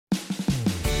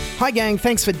Hi gang,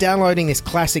 thanks for downloading this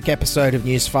classic episode of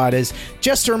Newsfighters.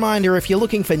 Just a reminder, if you're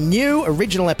looking for new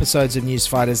original episodes of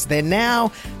Newsfighters, they're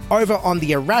now over on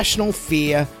the Irrational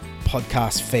Fear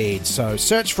podcast feed. So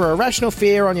search for Irrational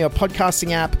Fear on your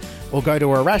podcasting app or go to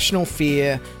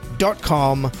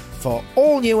irrationalfear.com for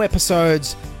all new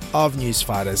episodes of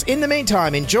Newsfighters. In the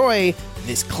meantime, enjoy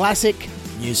this classic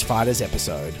Newsfighters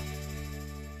episode.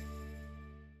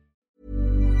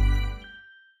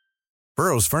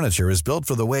 Burrow's furniture is built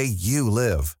for the way you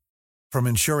live. From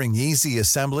ensuring easy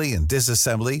assembly and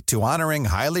disassembly to honoring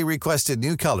highly requested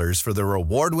new colors for their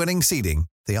award-winning seating,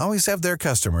 they always have their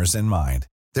customers in mind.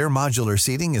 Their modular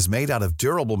seating is made out of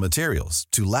durable materials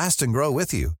to last and grow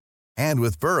with you. And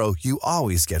with Burrow, you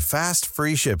always get fast,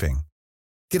 free shipping.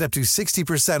 Get up to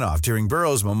 60% off during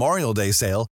Burrow's Memorial Day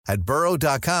sale at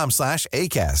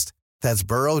burrow.com/ACAST. That's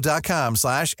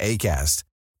burrow.com/ACAST.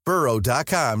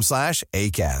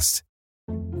 burrow.com/ACAST.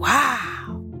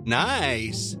 Wow.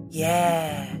 Nice.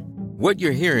 Yeah. What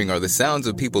you're hearing are the sounds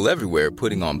of people everywhere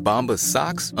putting on Bombas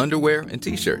socks, underwear, and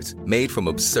T-shirts made from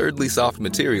absurdly soft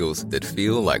materials that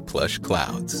feel like plush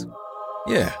clouds.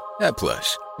 Yeah, that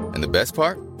plush. And the best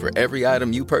part? For every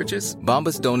item you purchase,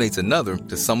 Bombas donates another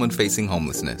to someone facing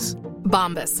homelessness.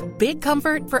 Bombas. Big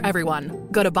comfort for everyone.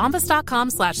 Go to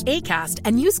bombas.com/ACAST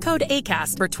and use code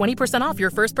ACAST for 20% off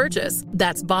your first purchase.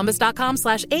 That's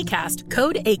bombas.com/ACAST.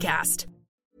 Code ACAST.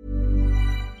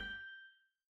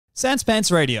 Sans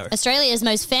Pants Radio, Australia's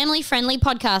most family-friendly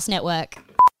podcast network.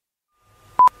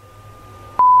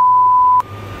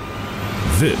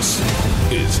 This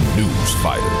is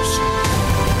Newsfighters,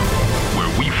 where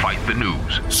we fight the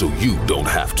news so you don't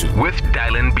have to. With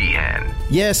Dylan Behan.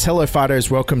 Yes, hello fighters.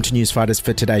 Welcome to Newsfighters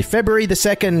for today, February the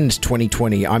 2nd,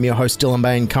 2020. I'm your host, Dylan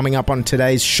Bain. Coming up on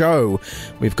today's show,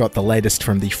 we've got the latest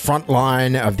from the front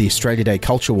line of the Australia Day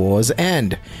culture wars,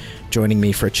 and joining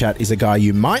me for a chat is a guy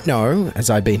you might know, as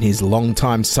I've been his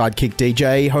longtime sidekick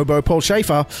DJ, Hobo Paul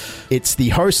Schaefer. It's the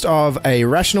host of A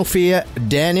Rational Fear,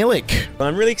 Dan Ilic.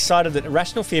 I'm really excited that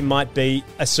Rational Fear might be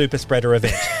a super spreader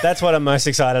event. That's what I'm most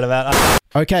excited about.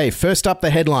 Okay, first up the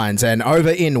headlines, and over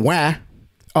in WA.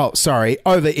 Perth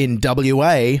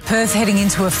heading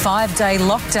into a 5-day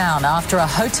lockdown after a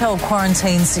hotel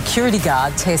quarantine security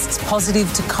guard tests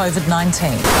positive to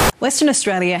COVID-19. Western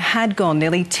Australia had gone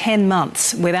nearly 10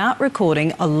 months without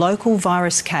recording a local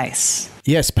virus case.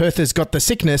 Yes, Perth has got the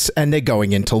sickness and they're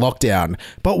going into lockdown.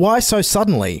 But why so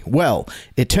suddenly? Well,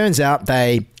 it turns out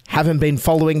they haven't been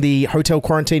following the hotel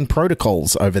quarantine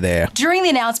protocols over there. During the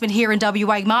announcement here in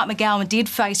WA, Mark McGowan did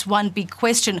face one big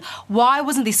question. Why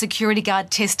wasn't the security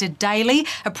guard tested daily?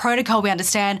 A protocol, we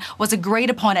understand, was agreed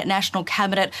upon at National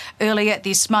Cabinet earlier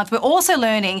this month. We're also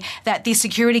learning that the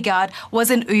security guard was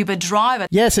an Uber driver.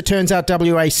 Yes, it turns out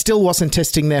WA still wasn't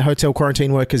testing their hotel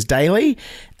quarantine workers daily.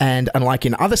 And unlike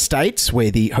in other states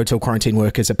where the hotel quarantine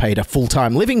workers are paid a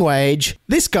full-time living wage,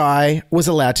 this guy was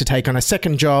allowed to take on a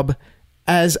second job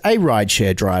as a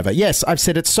rideshare driver. Yes, I've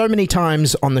said it so many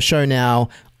times on the show now,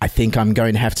 I think I'm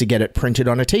going to have to get it printed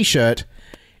on a t-shirt.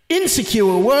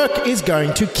 Insecure work is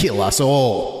going to kill us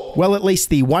all. Well, at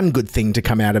least the one good thing to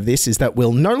come out of this is that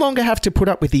we'll no longer have to put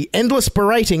up with the endless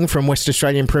berating from West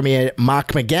Australian Premier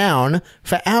Mark McGowan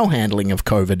for our handling of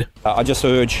COVID. I just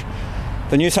urge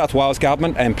the New South Wales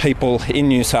government and people in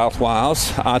New South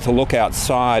Wales to look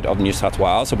outside of New South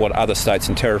Wales of what other states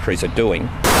and territories are doing.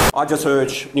 I just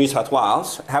urge New South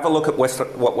Wales, have a look at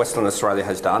what Western Australia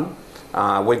has done.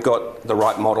 We've got the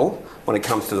right model when it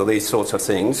comes to these sorts of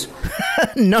things.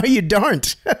 No, you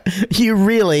don't. You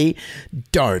really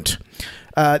don't.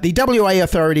 The WA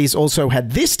authorities also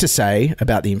had this to say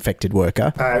about the infected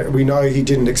worker. We know he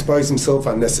didn't expose himself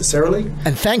unnecessarily.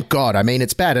 And thank God. I mean,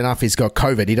 it's bad enough he's got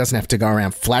COVID. He doesn't have to go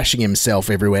around flashing himself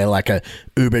everywhere like a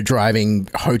Uber driving,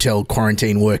 hotel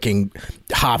quarantine working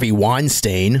Harvey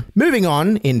Weinstein. Moving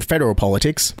on in federal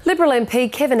politics. Liberal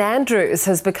MP Kevin Andrews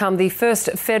has become the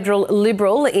first federal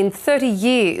Liberal in 30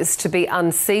 years to be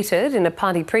unseated in a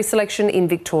party pre-selection in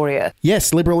Victoria.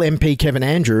 Yes, Liberal MP Kevin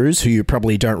Andrews, who you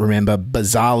probably don't remember,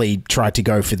 bizarrely tried to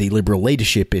go for the Liberal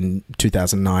leadership in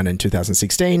 2009 and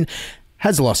 2016,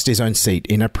 has lost his own seat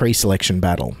in a pre-selection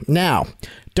battle. Now,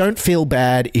 don't feel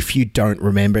bad if you don't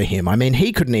remember him. I mean,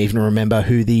 he couldn't even remember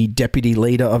who the deputy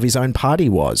leader of his own party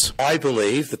was. I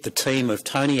believe that the team of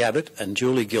Tony Abbott and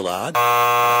Julie Gillard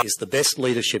is the best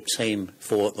leadership team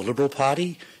for the Liberal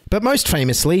Party. But most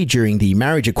famously, during the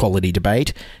marriage equality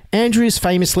debate, Andrews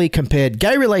famously compared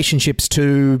gay relationships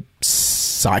to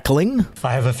cycling?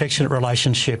 I have an affectionate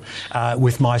relationship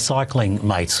with my cycling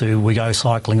mates who we go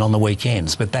cycling on the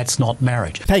weekends, but that's not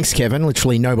marriage. Thanks, Kevin.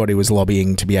 Literally nobody was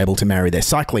lobbying to be able to marry their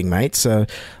cycling mates.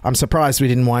 I'm surprised we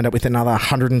didn't wind up with another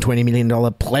 $120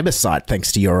 million plebiscite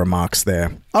thanks to your remarks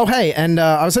there. Oh, hey, and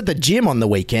I was at the gym on the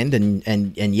weekend,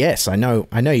 and yes, I know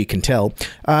you can tell,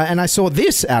 and I saw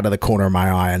this out of the corner of my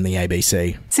eye on the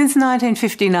ABC. Since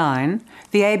 1959,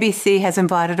 the ABC has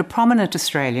invited a prominent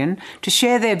Australian to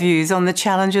share their views on the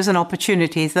challenges and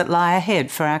opportunities that lie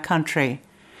ahead for our country.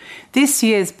 This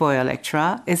year's Boyer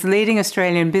Lecturer is leading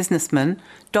Australian businessman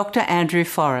Dr. Andrew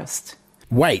Forrest.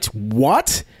 Wait,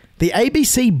 what? The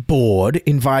ABC board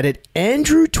invited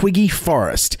Andrew Twiggy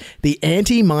Forrest, the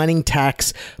anti-mining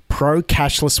tax,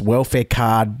 pro-cashless welfare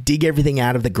card, dig everything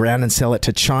out of the ground and sell it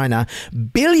to China,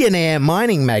 billionaire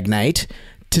mining magnate,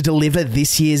 to deliver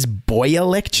this year's Boyer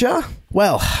Lecture?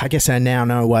 Well, I guess I now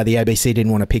know why the ABC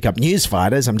didn't want to pick up news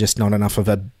fighters. I'm just not enough of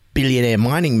a billionaire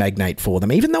mining magnate for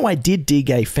them, even though I did dig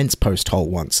a fence post hole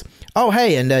once. Oh,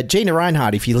 hey, and Gina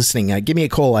Reinhardt, if you're listening, give me a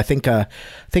call. I think I've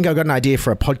got an idea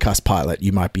for a podcast pilot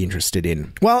you might be interested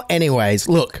in. Well, anyways,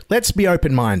 look, let's be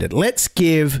open-minded. Let's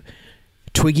give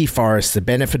Twiggy Forrest the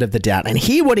benefit of the doubt and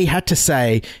hear what he had to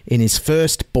say in his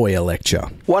first Boyer Lecture.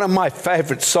 One of my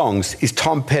favourite songs is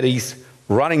Tom Petty's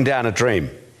Running Down a Dream.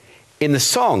 In the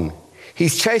song,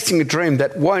 he's chasing a dream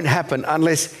that won't happen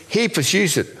unless he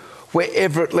pursues it,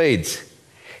 wherever it leads.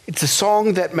 It's a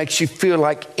song that makes you feel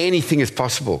like anything is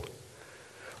possible.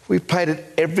 We played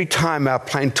it every time our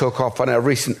plane took off on our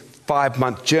recent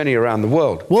 5-month journey around the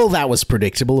world. Well, that was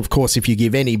predictable. Of course, if you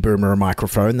give any boomer a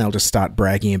microphone, they'll just start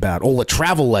bragging about all the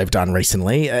travel they've done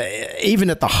recently, even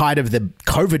at the height of the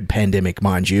COVID pandemic,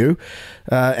 mind you.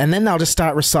 And then they'll just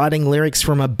start reciting lyrics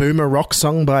from a boomer rock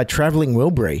song by Travelling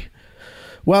Wilbury.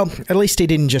 Well, at least he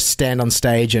didn't just stand on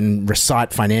stage and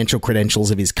recite financial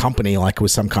credentials of his company like it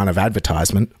was some kind of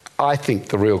advertisement. I think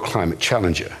the real climate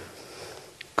challenger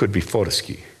could be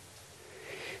Fortescue.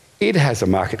 It has a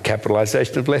market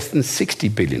capitalisation of less than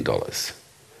 $60 billion.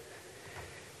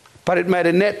 But it made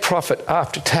a net profit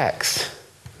after tax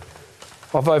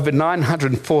of over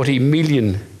 $940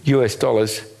 million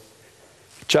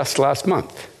just last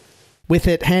month. With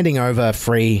it handing over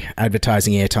free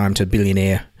advertising airtime to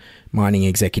billionaire mining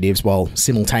executives while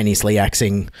simultaneously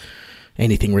axing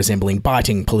anything resembling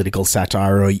biting political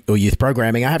satire or youth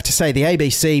programming, I have to say the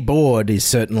ABC board is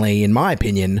certainly, in my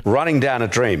opinion, running down a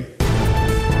dream.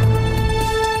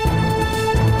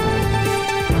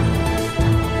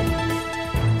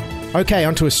 Okay,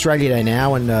 on to Australia Day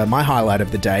now, and my highlight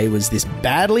of the day was this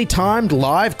badly timed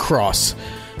live cross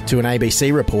to an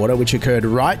ABC reporter, which occurred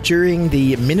right during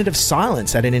the minute of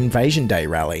silence at an Invasion Day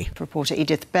rally. Reporter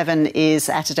Edith Bevan is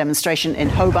at a demonstration in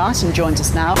Hobart and joins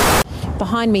us now.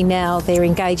 Behind me now, they're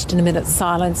engaged in a minute's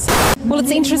silence. Well,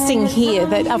 it's interesting here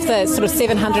that of the sort of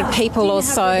 700 people or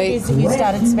so, of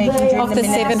the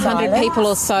 700 people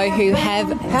or so who have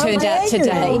turned out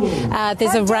today,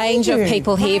 there's a range of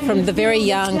people here, from the very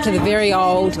young to the very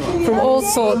old, from all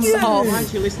sorts of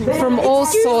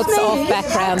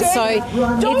backgrounds. So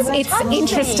it's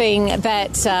interesting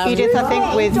that Edith, I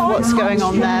think with what's going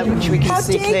on there, which we can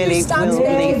see clearly,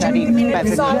 we'll leave Edith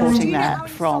Bevan reporting that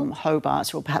from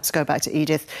Hobart. We'll perhaps go back to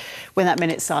Edith when that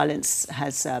minute's silence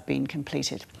has been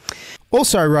completed.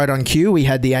 Also right on cue, we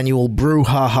had the annual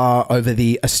brouhaha over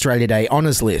the Australia Day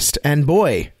honours list. And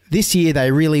boy, this year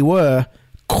they really were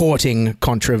courting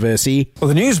controversy. Well,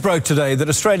 the news broke today that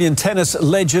Australian tennis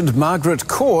legend Margaret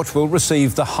Court will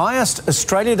receive the highest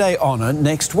Australia Day honour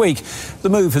next week. The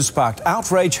move has sparked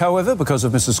outrage, however, because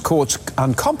of Mrs. Court's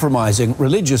uncompromising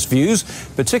religious views,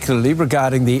 particularly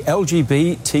regarding the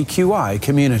LGBTQI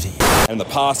community. And in the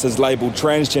past has labelled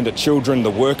transgender children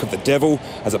the work of the devil,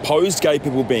 has opposed gay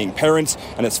people being parents,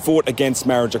 and has fought against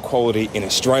marriage equality in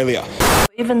Australia.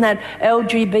 Even that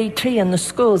LGBT in the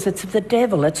schools, it's of the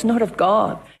devil, it's not of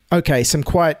God. Okay, some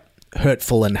quite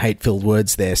hurtful and hate-filled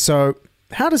words there. So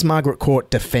how does Margaret Court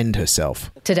defend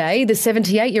herself? Today, the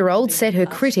 78-year-old said her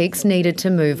critics needed to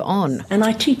move on. And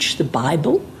I teach the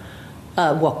Bible,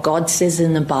 what God says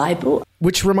in the Bible.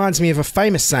 Which reminds me of a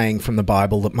famous saying from the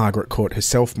Bible that Margaret Court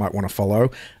herself might want to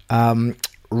follow.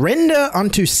 Render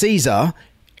unto Caesar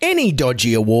any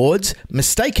dodgy awards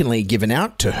mistakenly given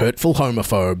out to hurtful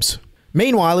homophobes.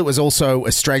 Meanwhile, it was also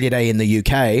Australia Day in the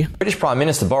UK. British Prime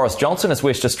Minister Boris Johnson has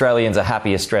wished Australians a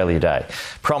happy Australia Day,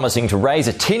 promising to raise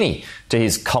a tinny to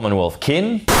his Commonwealth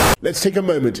kin. Let's take a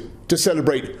moment to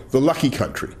celebrate the lucky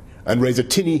country and raise a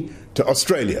tinny to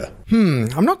Australia.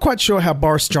 I'm not quite sure how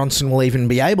Boris Johnson will even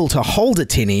be able to hold a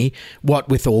tinny, what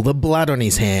with all the blood on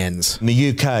his hands. The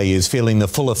UK is feeling the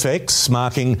full effects,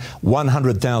 marking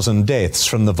 100,000 deaths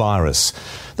from the virus.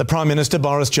 The Prime Minister,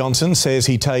 Boris Johnson, says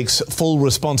he takes full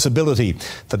responsibility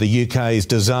for the UK's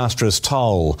disastrous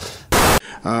toll.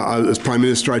 As Prime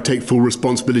Minister, I take full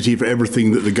responsibility for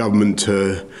everything that the government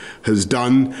has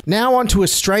done. Now on to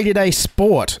Australia Day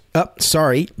sport.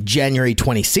 January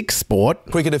 26 sport.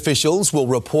 Cricket officials will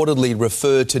reportedly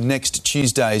refer to next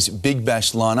Tuesday's Big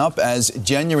Bash lineup as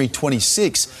January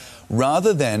 26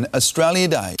 rather than Australia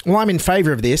Day. Well, I'm in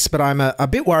favour of this, but I'm a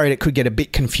bit worried it could get a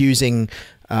bit confusing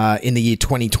in the year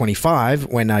 2025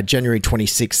 when January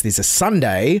 26th is a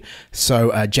Sunday,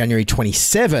 so January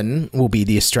 27 will be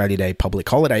the Australia Day public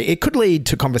holiday. It could lead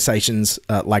to conversations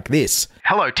like this.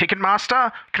 Hello,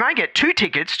 Ticketmaster. Can I get 2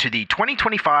 tickets to the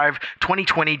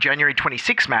 2025-2020 January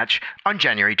 26 match on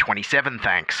January 27,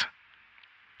 thanks?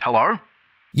 Hello?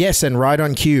 Yes, and right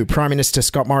on cue, Prime Minister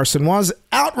Scott Morrison was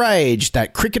outraged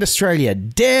that Cricket Australia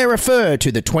dare refer to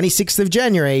the 26th of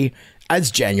January as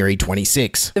January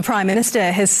 26. The Prime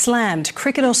Minister has slammed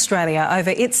Cricket Australia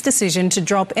over its decision to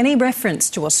drop any reference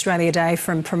to Australia Day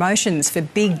from promotions for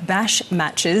Big Bash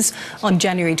matches on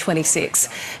January 26.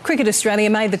 Cricket Australia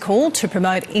made the call to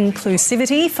promote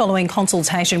inclusivity following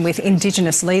consultation with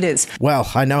Indigenous leaders.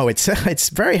 Well, I know it's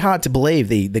very hard to believe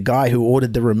the guy who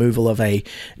ordered the removal of a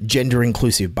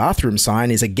gender-inclusive bathroom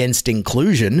sign is against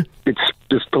inclusion. It's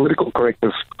just political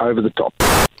correctness over the top.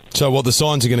 So what, the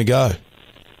signs are going to go?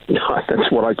 No, that's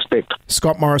what I expect.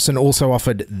 Scott Morrison also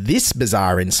offered this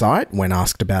bizarre insight when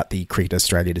asked about the Cricket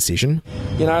Australia decision.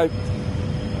 You know,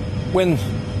 when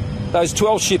those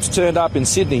 12 ships turned up in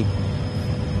Sydney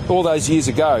all those years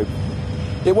ago,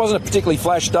 it wasn't a particularly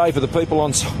flash day for the people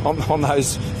on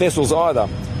those vessels either.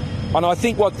 And I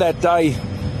think what that day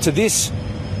to this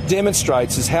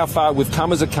demonstrates is how far we've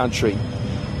come as a country.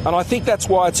 And I think that's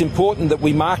why it's important that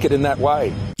we mark it in that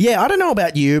way. Yeah, I don't know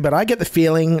about you, but I get the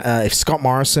feeling if Scott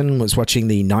Morrison was watching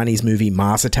the 90s movie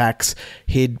Mars Attacks,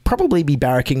 he'd probably be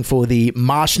barracking for the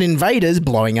Martian invaders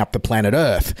blowing up the planet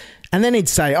Earth. And then he'd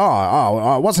say,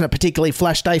 oh, it wasn't a particularly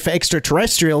flash day for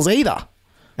extraterrestrials either.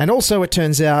 And also, it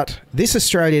turns out this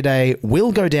Australia Day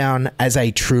will go down as a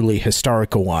truly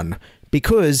historical one,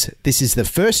 because this is the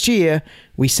first year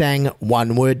we sang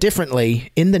one word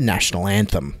differently in the national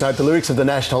anthem. Note the lyrics of the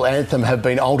national anthem have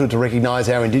been altered to recognise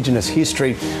our Indigenous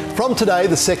history. From today,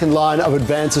 the second line of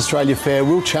Advance Australia Fair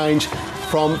will change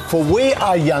from "For we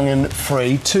are young and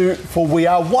free" to "For we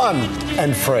are one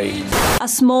and free." A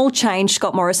small change,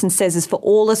 Scott Morrison says, is for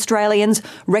all Australians,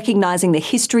 recognising the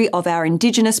history of our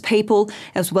Indigenous people,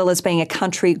 as well as being a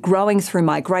country growing through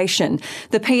migration.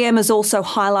 The PM has also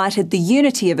highlighted the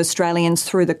unity of Australians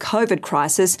through the COVID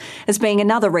crisis as being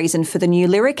another reason for the new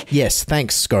lyric. Yes,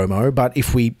 thanks, ScoMo, but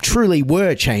if we truly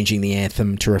were changing the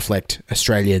anthem to reflect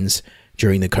Australians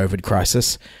during the COVID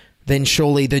crisis, then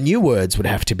surely the new words would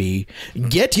have to be,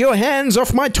 "Get your hands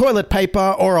off my toilet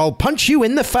paper or I'll punch you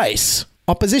in the face."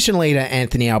 Opposition leader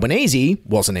Anthony Albanese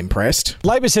wasn't impressed.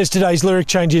 Labor says today's lyric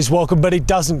change is welcome, but it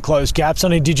doesn't close gaps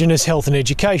on Indigenous health and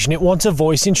education. It wants a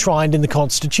voice enshrined in the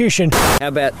Constitution. How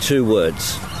about 2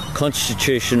 words?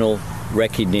 Constitutional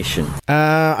recognition.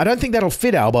 I don't think that'll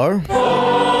fit, Albo.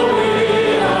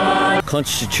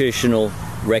 Constitutional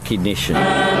recognition.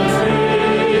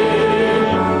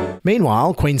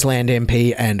 Meanwhile, Queensland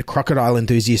MP and crocodile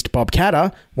enthusiast Bob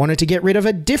Catter wanted to get rid of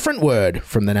a different word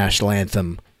from the national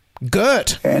anthem.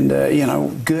 Girt. And,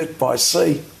 girt by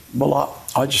sea. Well,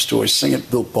 I just always sing it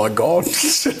built by God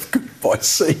instead of girt by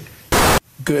sea.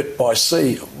 Girt by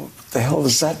sea. What the hell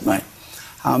does that mean?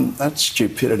 That's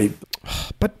stupidity.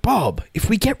 But Bob, if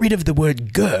we get rid of the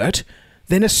word girt,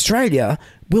 then Australia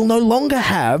will no longer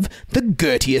have the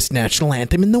girtiest national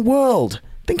anthem in the world.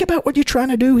 Think about what you're trying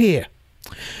to do here.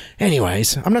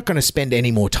 Anyways, I'm not going to spend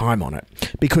any more time on it,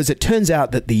 because it turns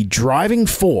out that the driving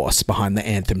force behind the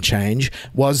anthem change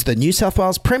was the New South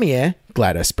Wales Premier,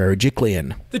 Gladys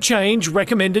Berejiklian. The change,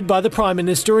 recommended by the Prime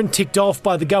Minister and ticked off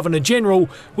by the Governor-General,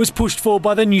 was pushed for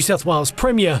by the New South Wales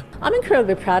Premier. I'm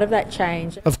incredibly proud of that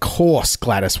change. Of course,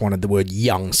 Gladys wanted the word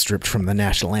young stripped from the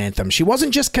national anthem. She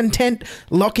wasn't just content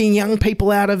locking young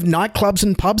people out of nightclubs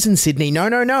and pubs in Sydney.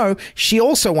 No. She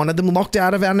also wanted them locked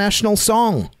out of our national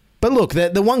song. But look,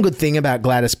 the one good thing about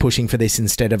Gladys pushing for this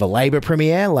instead of a Labor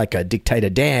Premier, like a dictator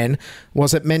Dan,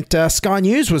 was it meant Sky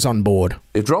News was on board.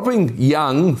 If dropping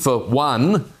young for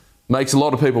one makes a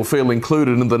lot of people feel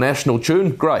included in the national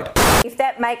tune, great. If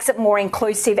that makes it more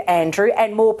inclusive, Andrew,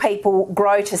 and more people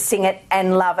grow to sing it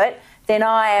and love it, then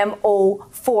I am all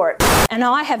for it. And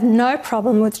I have no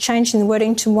problem with changing the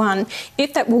wording to one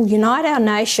if that will unite our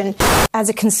nation. As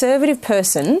a Conservative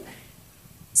person,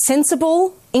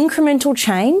 sensible, incremental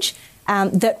change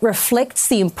that reflects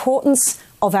the importance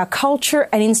of our culture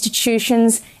and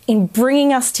institutions in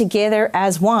bringing us together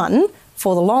as one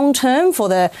for the long term, for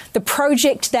the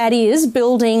project that is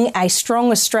building a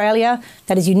strong Australia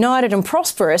that is united and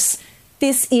prosperous.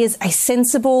 This is a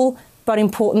sensible but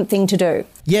important thing to do.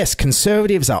 Yes,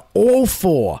 Conservatives are all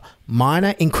for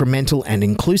minor, incremental and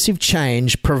inclusive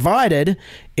change, provided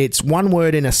it's one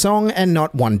word in a song and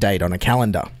not one date on a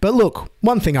calendar. But look,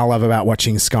 one thing I love about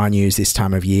watching Sky News this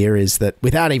time of year is that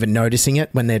without even noticing it,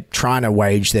 when they're trying to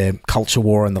wage their culture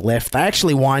war on the left, they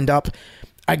actually wind up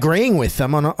agreeing with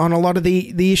them on a lot of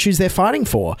the issues they're fighting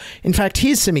for. In fact,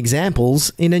 here's some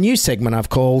examples in a new segment I've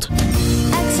called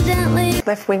Accidentally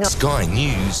left-wing Sky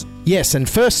News. Yes, and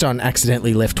first on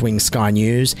Accidentally Left-Wing Sky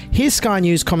News, here's Sky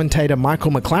News commentator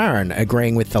Michael McLaren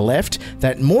agreeing with the left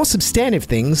that more substantive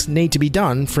things need to be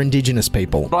done for Indigenous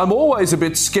people. I'm always a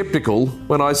bit sceptical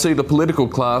when I see the political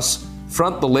class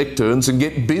front the lecterns and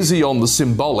get busy on the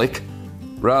symbolic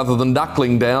rather than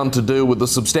knuckling down to deal with the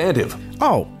substantive.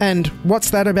 Oh, and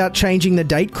what's that about changing the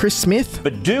date, Chris Smith?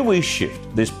 But do we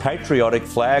shift this patriotic,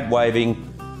 flag-waving,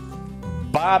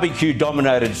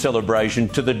 barbecue-dominated celebration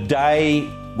to the day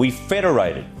we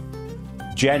federated,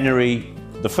 January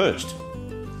the 1st?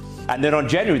 And then on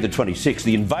January the 26th,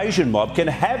 the invasion mob can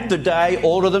have the day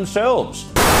all to themselves.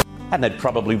 And they'd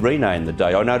probably rename the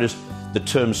day. I noticed the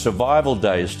term Survival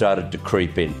Day has started to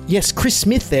creep in. Yes, Chris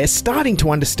Smith there, starting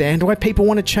to understand why people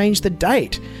want to change the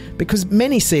date. Because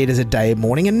many see it as a day of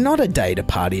mourning and not a day to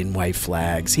party and wave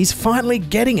flags. He's finally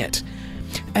getting it.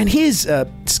 And here's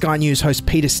Sky News host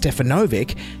Peter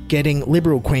Stefanovic getting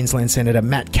Liberal Queensland Senator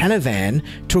Matt Canavan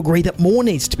to agree that more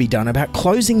needs to be done about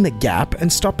closing the gap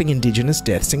and stopping Indigenous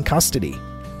deaths in custody.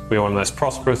 We're one of the most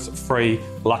prosperous, free,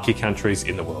 lucky countries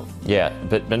in the world. Yeah,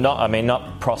 but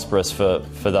not prosperous for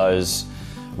those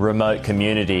remote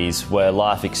communities where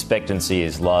life expectancy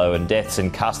is low and deaths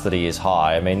in custody is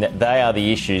high. I mean, they are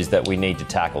the issues that we need to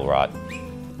tackle, right?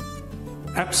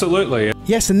 Absolutely.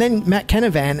 Yes, and then Matt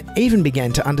Canavan even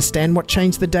began to understand what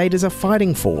Change the Date is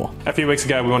fighting for. A few weeks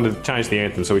ago we wanted to change the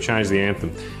anthem, so we changed the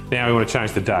anthem. Now we want to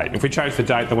change the date. If we change the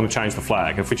date, they want to change the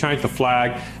flag. If we change the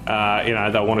flag,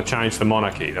 they'll want to change the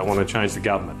monarchy. They'll want to change the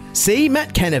government. See,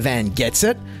 Matt Canavan gets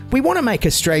it. We want to make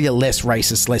Australia less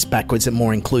racist, less backwards and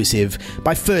more inclusive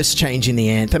by first changing the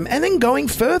anthem and then going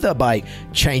further by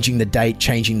changing the date,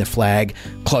 changing the flag,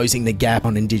 closing the gap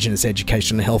on Indigenous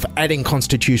education and health, adding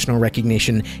constitutional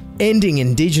recognition, ending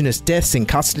Indigenous deaths in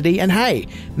custody, and hey,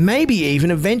 maybe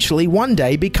even eventually one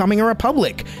day becoming a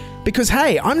republic. Because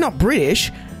hey, I'm not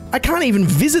British. I can't even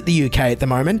visit the UK at the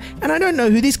moment, and I don't know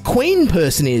who this Queen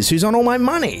person is who's on all my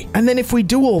money. And then if we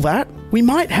do all that, we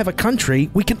might have a country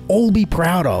we can all be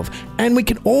proud of, and we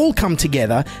can all come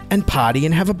together and party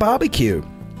and have a barbecue.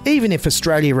 Even if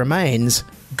Australia remains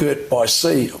girt by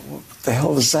sea. What the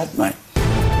hell does that mean?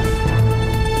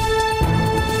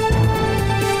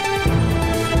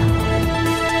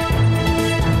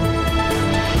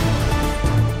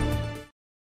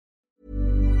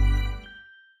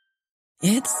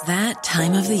 It's that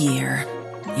time of the year.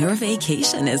 Your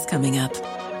vacation is coming up.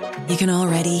 You can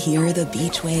already hear the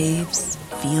beach waves,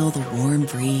 feel the warm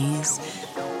breeze,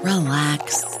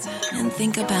 relax, and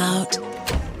think about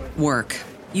work.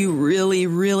 You really,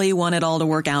 really want it all to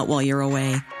work out while you're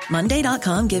away.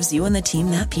 Monday.com gives you and the team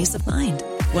that peace of mind.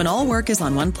 When all work is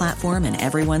on one platform and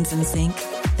everyone's in sync,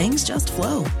 things just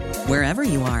flow. Wherever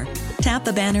you are, tap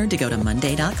the banner to go to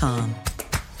Monday.com.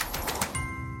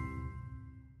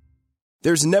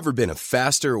 There's never been a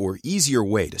faster or easier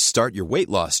way to start your weight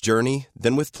loss journey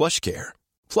than with PlushCare.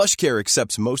 PlushCare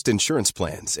accepts most insurance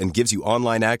plans and gives you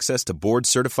online access to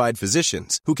board-certified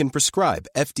physicians who can prescribe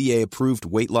FDA-approved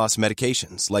weight loss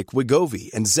medications like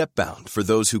Wegovy and Zepbound for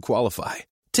those who qualify.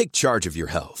 Take charge of your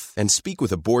health and speak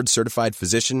with a board-certified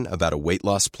physician about a weight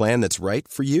loss plan that's right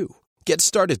for you. Get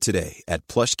started today at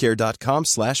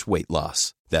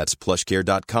plushcare.com/weight-loss. That's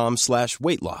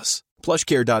plushcare.com/weight-loss.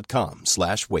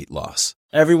 plushcare.com/weight-loss.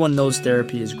 Everyone knows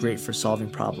therapy is great for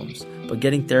solving problems, but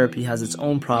getting therapy has its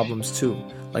own problems too,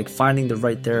 like finding the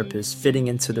right therapist, fitting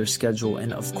into their schedule,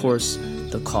 and of course,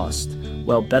 the cost.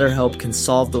 Well, BetterHelp can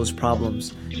solve those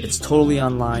problems. It's totally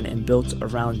online and built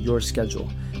around your schedule.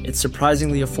 It's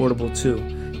surprisingly affordable too.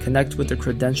 Connect with a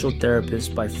credentialed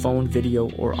therapist by phone,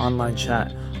 video, or online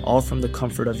chat, all from the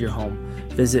comfort of your home.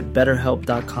 Visit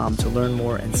BetterHelp.com to learn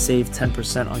more and save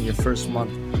 10% on your first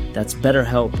month. That's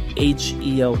BetterHelp,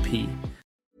 H-E-L-P.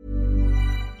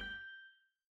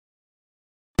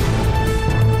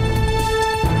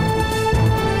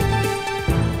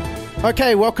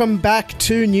 Okay, welcome back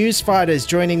to Newsfighters.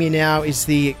 Joining me now is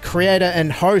the creator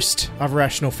and host of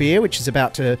Rational Fear, which is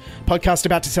about to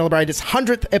celebrate its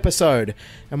 100th episode,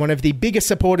 and one of the biggest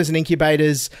supporters and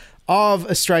incubators of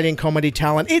Australian comedy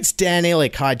talent. It's Dan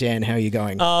Ilic. Hi, Dan. How are you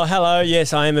going? Oh, hello.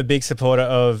 Yes, I am a big supporter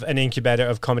of an incubator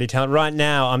of comedy talent. Right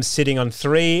now, I'm sitting on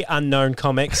 3 unknown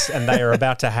comics, and they are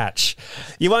about to hatch.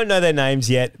 You won't know their names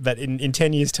yet, but in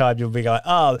 10 years' time, you'll be like,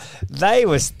 oh, they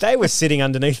were sitting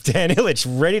underneath Dan Ilic,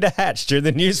 ready to hatch during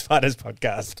the Newsfighters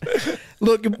podcast.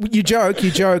 Look, you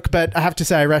joke, but I have to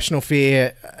say Rational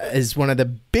Fear is one of the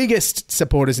biggest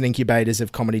supporters and incubators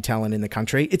of comedy talent in the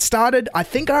country. It started, I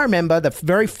think I remember the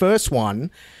very first one.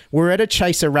 We were at a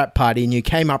Chaser rap party and you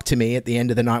came up to me at the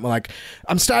end of the night and were like,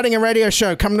 I'm starting a radio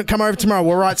show. Come over tomorrow.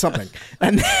 We'll write something.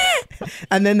 And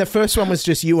then the first one was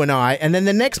just you and I. And then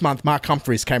the next month, Mark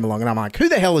Humphries came along and I'm like, who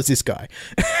the hell is this guy?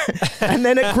 And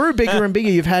then it grew bigger and bigger.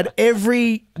 You've had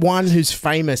everyone who's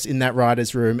famous in that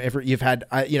writer's room. You've had,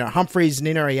 Humphries,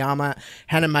 Nina Oyama,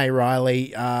 Hannah Mae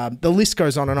Riley. The list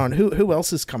goes on and on. Who else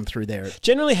has come through there?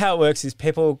 Generally how it works is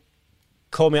people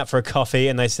call me up for a coffee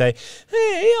and they say, hey,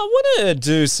 I want to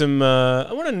do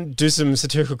some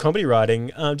satirical comedy writing.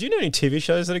 Do you know any TV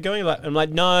shows that are going? I'm like,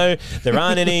 no, there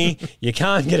aren't any. You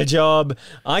can't get a job.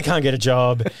 I can't get a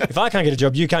job. If I can't get a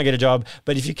job, you can't get a job.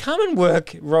 But if you come and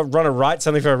write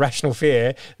something for a Rational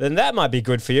Fear, then that might be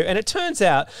good for you. And it turns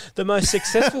out the most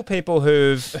successful people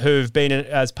who've been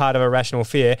as part of a Rational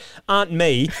Fear aren't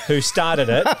me, who started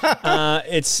it.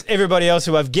 It's everybody else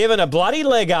who I've given a bloody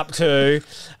leg up to.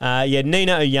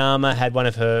 Nina Oyama had one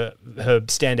of her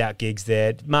standout gigs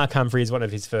there. Mark Humphries, one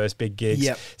of his first big gigs.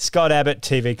 Yep. Scott Abbott,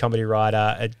 TV comedy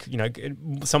writer,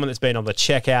 someone that's been on The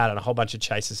Checkout and a whole bunch of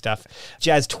Chaser stuff.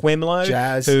 Jazz Twemlow,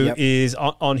 who is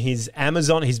on his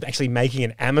Amazon. He's actually making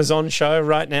an Amazon show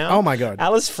right now. Oh my God.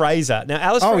 Alice Fraser. Now,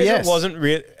 Alice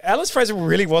Fraser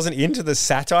really wasn't into the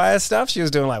satire stuff. She was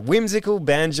doing like whimsical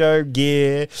banjo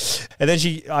gear. And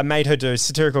then I made her do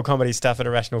satirical comedy stuff at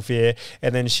Irrational Fear.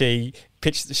 And then she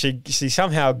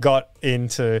somehow got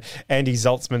into Andy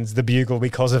Zaltzman's The Bugle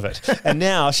because of it. And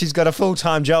now she's got a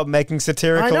full-time job making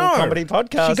satirical comedy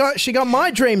podcasts. She got my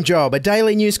dream job, a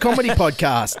daily news comedy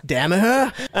podcast. Damn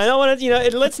her. And I want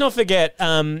to, let's not forget,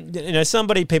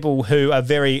 people who are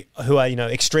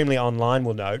extremely online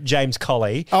will know, James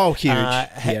Colley. Oh, huge.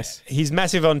 Yes. He's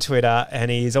massive on Twitter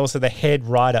and he's also the head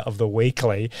writer of The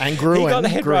Weekly. And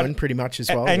Gruen pretty much as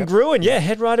well. And Gruen,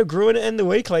 head writer Gruen and The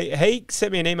Weekly. He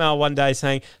sent me an email one day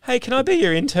saying, hey, can I be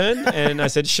your intern? And I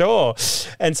said, sure.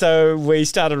 And so we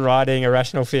started writing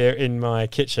Irrational Fear in my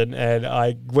kitchen and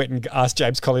I went and asked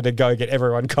James Colley to go get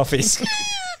everyone coffees.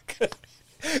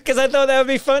 Because I thought that would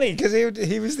be funny because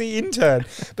he was the intern.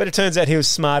 But it turns out he was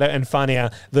smarter and funnier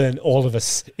than all of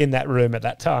us in that room at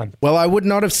that time. Well, I would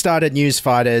not have started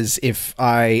Newsfighters if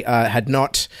I had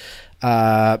not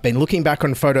been looking back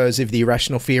on photos of the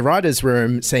Irrational Fear writers'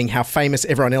 room, seeing how famous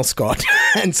everyone else got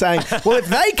and saying, well, if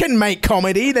they can make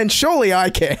comedy, then surely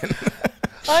I can.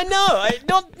 I know.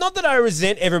 Not that I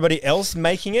resent everybody else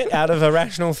making it out of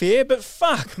Irrational Fear, but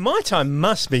fuck, my time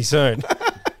must be soon.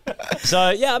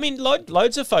 So, yeah, I mean,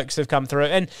 loads of folks have come through.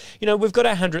 And, we've got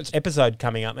our 100th episode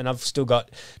coming up and I've still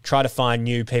try to find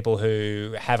new people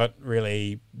who haven't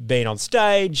really been on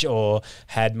stage or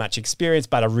had much experience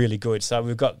but are really good. So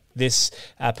we've got this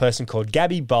person called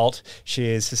Gabby Bolt. She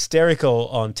is hysterical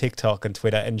on TikTok and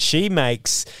Twitter and she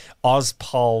makes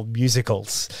Ozpol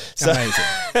musicals. So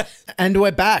amazing. And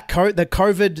we're back. The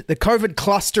COVID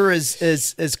cluster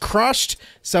is crushed,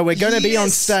 so we're going to be on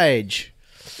stage.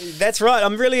 That's right.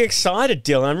 I'm really excited,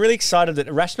 Dylan. I'm really excited that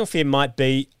Irrational Fear might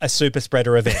be a super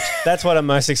spreader event. That's what I'm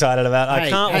most excited about.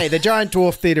 Hey, the Giant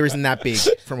Dwarf Theatre isn't that big,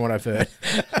 from what I've heard.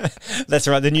 That's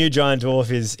right. The new Giant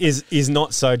Dwarf is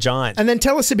not so giant. And then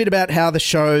tell us a bit about how the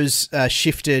show's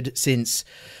shifted since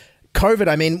COVID.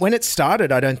 I mean, when it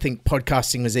started, I don't think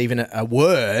podcasting was even a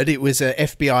word. It was a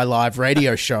FBI live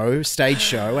radio show, stage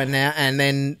show,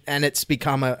 and it's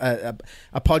become a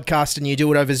podcast, and you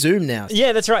do it over Zoom now.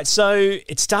 Yeah, that's right. So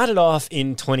it started off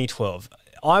in 2012.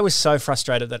 I was so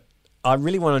frustrated that I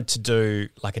really wanted to do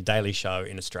like a daily show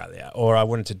in Australia, or I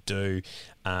wanted to do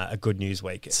a Good News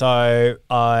Week. So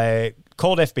I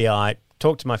called FBI,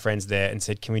 talked to my friends there, and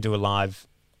said, "Can we do a live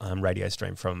radio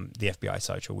stream from the FBI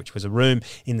Social," which was a room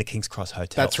in the King's Cross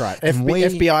Hotel. That's right.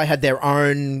 FBI had their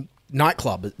own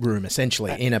nightclub room,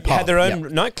 essentially, in a pub. Had their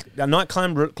own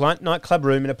nightclub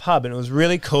room in a pub, and it was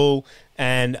really cool.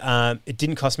 And it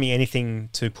didn't cost me anything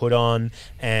to put on,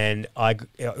 and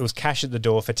it was cash at the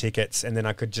door for tickets, and then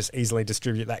I could just easily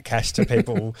distribute that cash to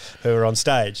people who were on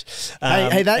stage.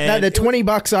 The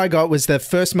 $20 I got was the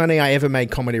first money I ever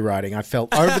made comedy writing. I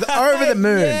felt over the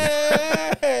moon.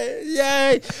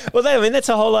 Yay! Well, that's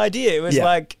the whole idea. It was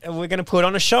like, we're going to put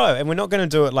on a show, and we're not going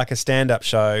to do it like a stand-up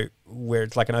show where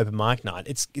it's like an open mic night.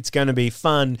 It's going to be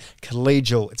fun,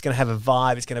 collegial. It's going to have a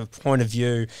vibe. It's going to have a point of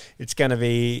view. It's going to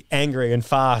be angry and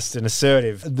fast and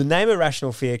assertive. The name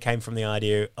Irrational Fear came from the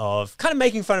idea of kind of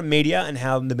making fun of media and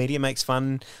how the media makes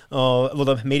fun,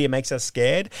 the media makes us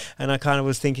scared. And I kind of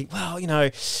was thinking, well,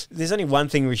 there's only one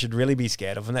thing we should really be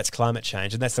scared of, and that's climate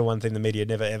change. And that's the one thing the media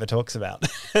never, ever talks about.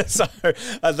 So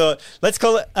I thought, let's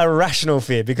call it Irrational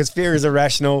Fear, because fear is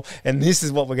irrational, and this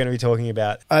is what we're going to be talking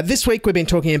about. This week we've been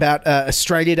talking about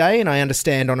Australia Day, and I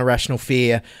understand on Irrational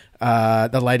Fear,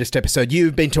 the latest episode,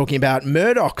 you've been talking about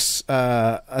Murdoch's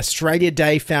Australia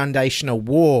Day Foundation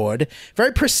Award.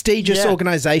 Very prestigious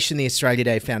organisation, the Australia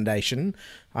Day Foundation,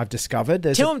 I've discovered.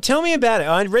 Tell me about it.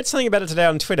 I read something about it today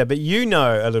on Twitter, but you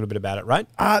know a little bit about it, right?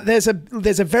 There's a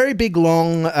very big,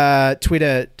 long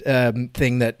Twitter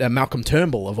thing that Malcolm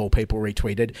Turnbull, of all people,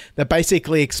 retweeted that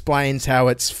basically explains how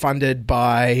it's funded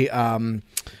by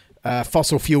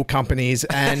fossil fuel companies,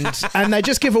 and they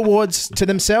just give awards to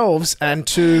themselves and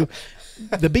to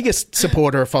the biggest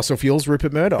supporter of fossil fuels,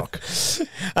 Rupert Murdoch.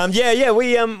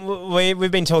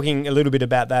 We've been talking a little bit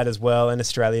about that as well in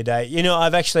Australia Day. I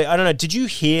don't know, did you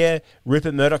hear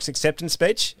Rupert Murdoch's acceptance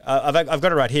speech? I've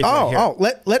got it right here.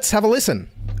 Let's have a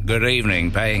listen. Good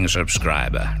evening, paying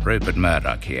subscriber. Rupert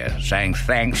Murdoch here, saying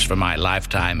thanks for my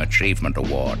Lifetime Achievement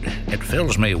Award. It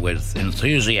fills me with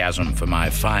enthusiasm for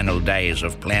my final days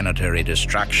of planetary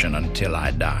destruction until I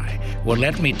die. Well,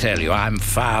 let me tell you, I'm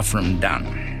far from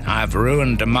done. I've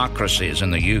ruined democracies in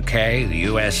the UK, the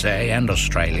USA, and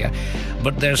Australia,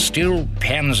 but there's still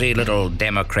pansy little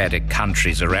democratic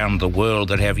countries around the world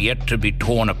that have yet to be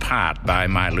torn apart by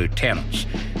my lieutenants.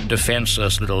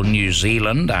 Defenseless little New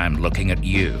Zealand, I'm looking at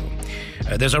you.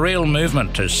 There's a real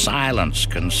movement to silence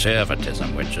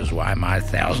conservatism, which is why my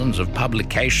thousands of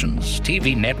publications,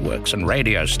 TV networks, and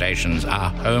radio stations are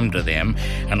home to them.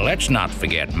 And let's not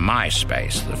forget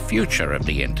MySpace, the future of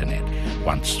the internet.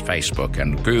 Once Facebook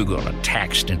and Google are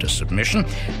taxed into submission,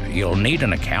 you'll need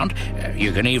an account.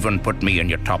 You can even put me in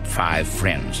your top 5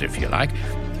 friends, if you like.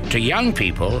 To young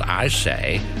people, I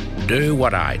say, do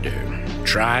what I do.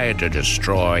 Try to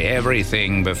destroy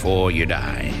everything before you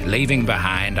die, leaving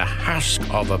behind a husk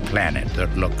of a planet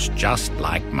that looks just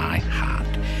like my heart.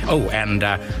 Oh, and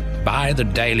buy the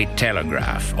Daily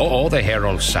Telegraph or the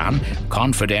Herald Sun.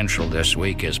 Confidential this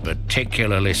week is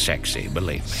particularly sexy,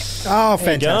 believe me. Oh,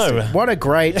 fantastic. What a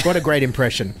great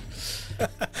impression.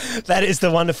 That is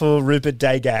the wonderful Rupert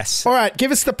Day gas. All right,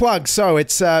 give us the plug. So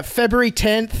it's February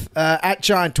 10th at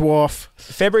Giant Dwarf.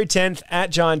 February 10th at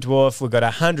Giant Dwarf. We've got a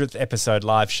 100th episode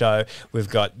live show. We've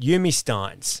got Yumi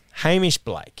Steins, Hamish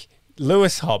Blake,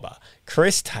 Lewis Hobber,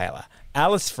 Chris Taylor,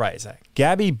 Alice Fraser,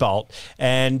 Gabby Bolt,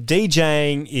 and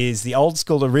DJing is the old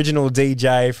school original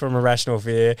DJ from Irrational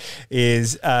Fear.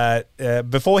 Is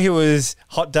before he was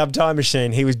Hot Dub Time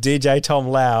Machine, he was DJ Tom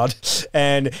Loud,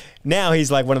 and now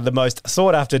he's like one of the most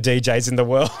sought after DJs in the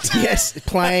world. Yes,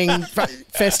 playing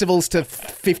festivals to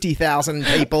 50,000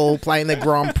 people, playing the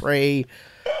Grand Prix.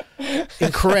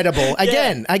 Incredible.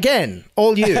 Again,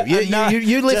 all you.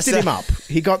 You lifted him up.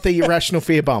 He got the Irrational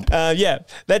Fear bump.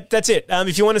 That's it.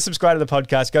 If you want to subscribe to the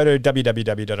podcast, go to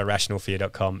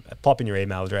www.irrationalfear.com, pop in your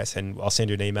email address, and I'll send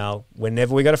you an email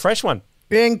whenever we got a fresh one.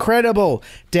 Incredible.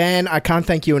 Dan, I can't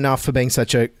thank you enough for being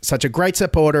such a great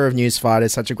supporter of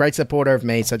Newsfighters, such a great supporter of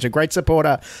me, such a great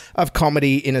supporter of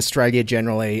comedy in Australia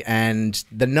generally, and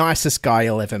the nicest guy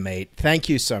you'll ever meet. Thank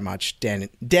you so much, Dan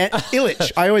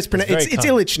Ilic. I always pronounce it's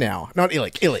Ilic now, not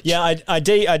Ilic. Ilic. Yeah, I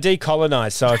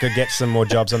decolonized so I could get some more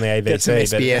jobs on the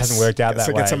ABC, but it hasn't worked out that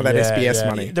way. Get some of that SBS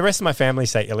money. The rest of my family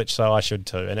say Ilic, so I should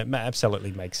too, and it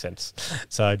absolutely makes sense.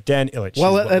 So Dan Ilic.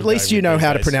 Well, at least you know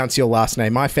how to pronounce your last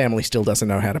name. My family still doesn't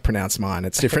know how to pronounce mine.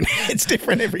 It's different. It's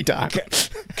different every time.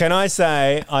 Can I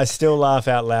say I still laugh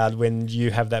out loud when you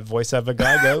have that voiceover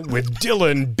guy go with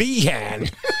Dylan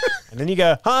Behan, and then you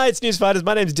go, "Hi, it's Newsfighters.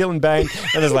 My name's Dylan Bain,"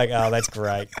 and it's like, "Oh, that's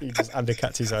great." He just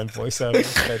undercuts his own voiceover.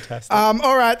 It's fantastic.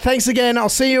 All right, thanks again. I'll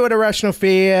see you at Irrational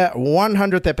Fear,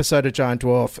 100th episode of Giant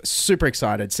Dwarf. Super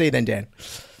excited. See you then, Dan.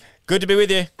 Good to be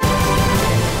with you.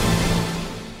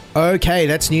 Okay,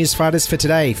 that's Newsfighters for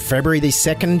today, February the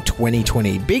 2nd,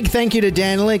 2020. Big thank you to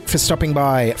Dan Ilic for stopping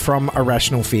by from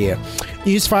Irrational Fear.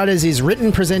 Newsfighters is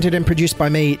written, presented and produced by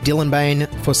me, Dylan Bain,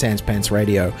 for Sans Pants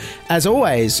Radio. As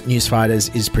always,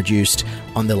 Newsfighters is produced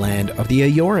on the land of the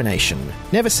Eora Nation.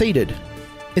 Never ceded.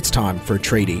 It's time for a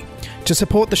treaty. To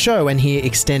support the show and hear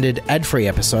extended ad-free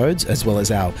episodes, as well as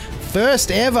our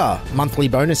first ever monthly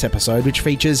bonus episode, which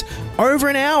features over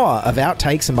an hour of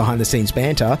outtakes and behind-the-scenes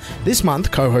banter, this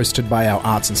month co-hosted by our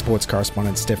arts and sports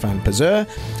correspondent Stefan Pazur,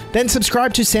 then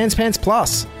subscribe to Sans Pants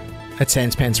Plus at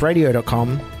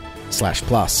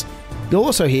sanspantsradio.com/plus. You'll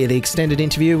also hear the extended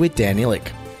interview with Dan Ilic.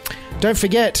 Don't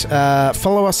forget,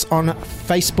 follow us on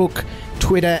Facebook,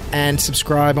 Twitter, and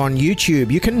subscribe on YouTube.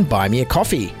 You can buy me a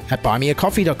coffee at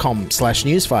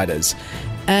buymeacoffee.com/newsfighters.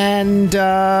 And,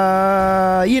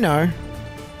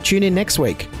 tune in next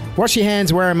week. Wash your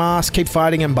hands, wear a mask, keep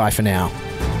fighting, and bye for now.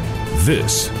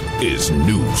 This is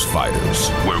News Fighters,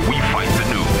 where we fight the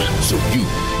news so you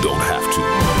don't have to.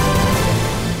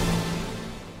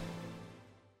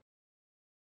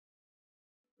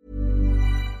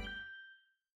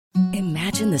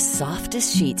 Imagine the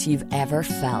softest sheets you've ever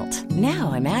felt.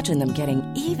 Now imagine them getting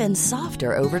even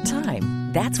softer over time.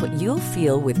 That's what you'll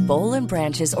feel with Boll &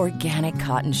 Branch's organic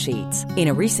cotton sheets. In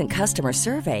a recent customer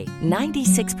survey,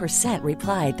 96%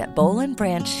 replied that Boll &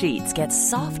 Branch sheets get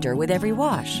softer with every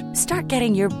wash. Start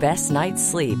getting your best night's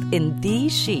sleep in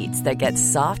these sheets that get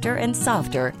softer and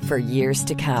softer for years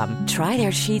to come. Try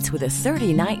their sheets with a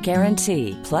 30-night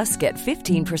guarantee. Plus, get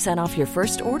 15% off your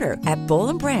first order at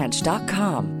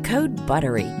bollandbranch.com. Code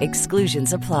BUTTERY.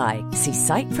 Exclusions apply. See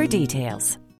site for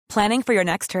details. Planning for your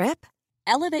next trip?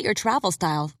 Elevate your travel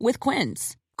style with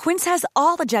Quince. Quince has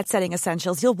all the jet-setting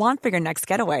essentials you'll want for your next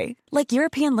getaway, like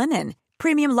European linen,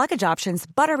 premium luggage options,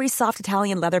 buttery soft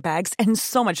Italian leather bags, and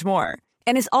so much more.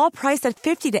 And is all priced at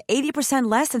 50 to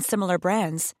 80% less than similar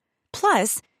brands.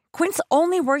 Plus, Quince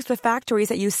only works with factories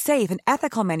that use safe and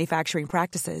ethical manufacturing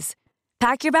practices.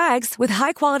 Pack your bags with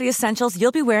high-quality essentials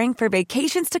you'll be wearing for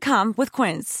vacations to come with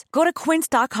Quince. Go to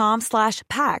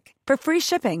quince.com/pack for free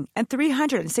shipping and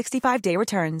 365-day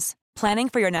returns. Planning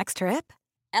for your next trip?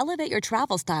 Elevate your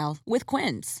travel style with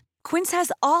Quince. Quince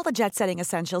has all the jet-setting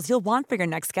essentials you'll want for your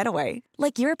next getaway,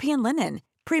 like European linen,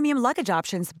 premium luggage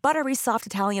options, buttery soft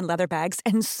Italian leather bags,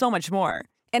 and so much more.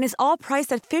 And is all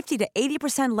priced at 50 to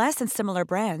 80% less than similar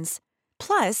brands.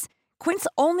 Plus, Quince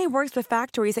only works with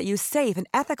factories that use safe and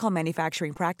ethical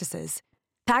manufacturing practices.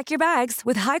 Pack your bags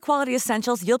with high-quality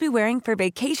essentials you'll be wearing for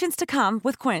vacations to come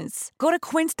with Quince. Go to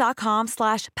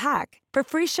quince.com/pack for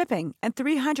free shipping and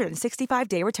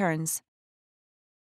 365-day returns.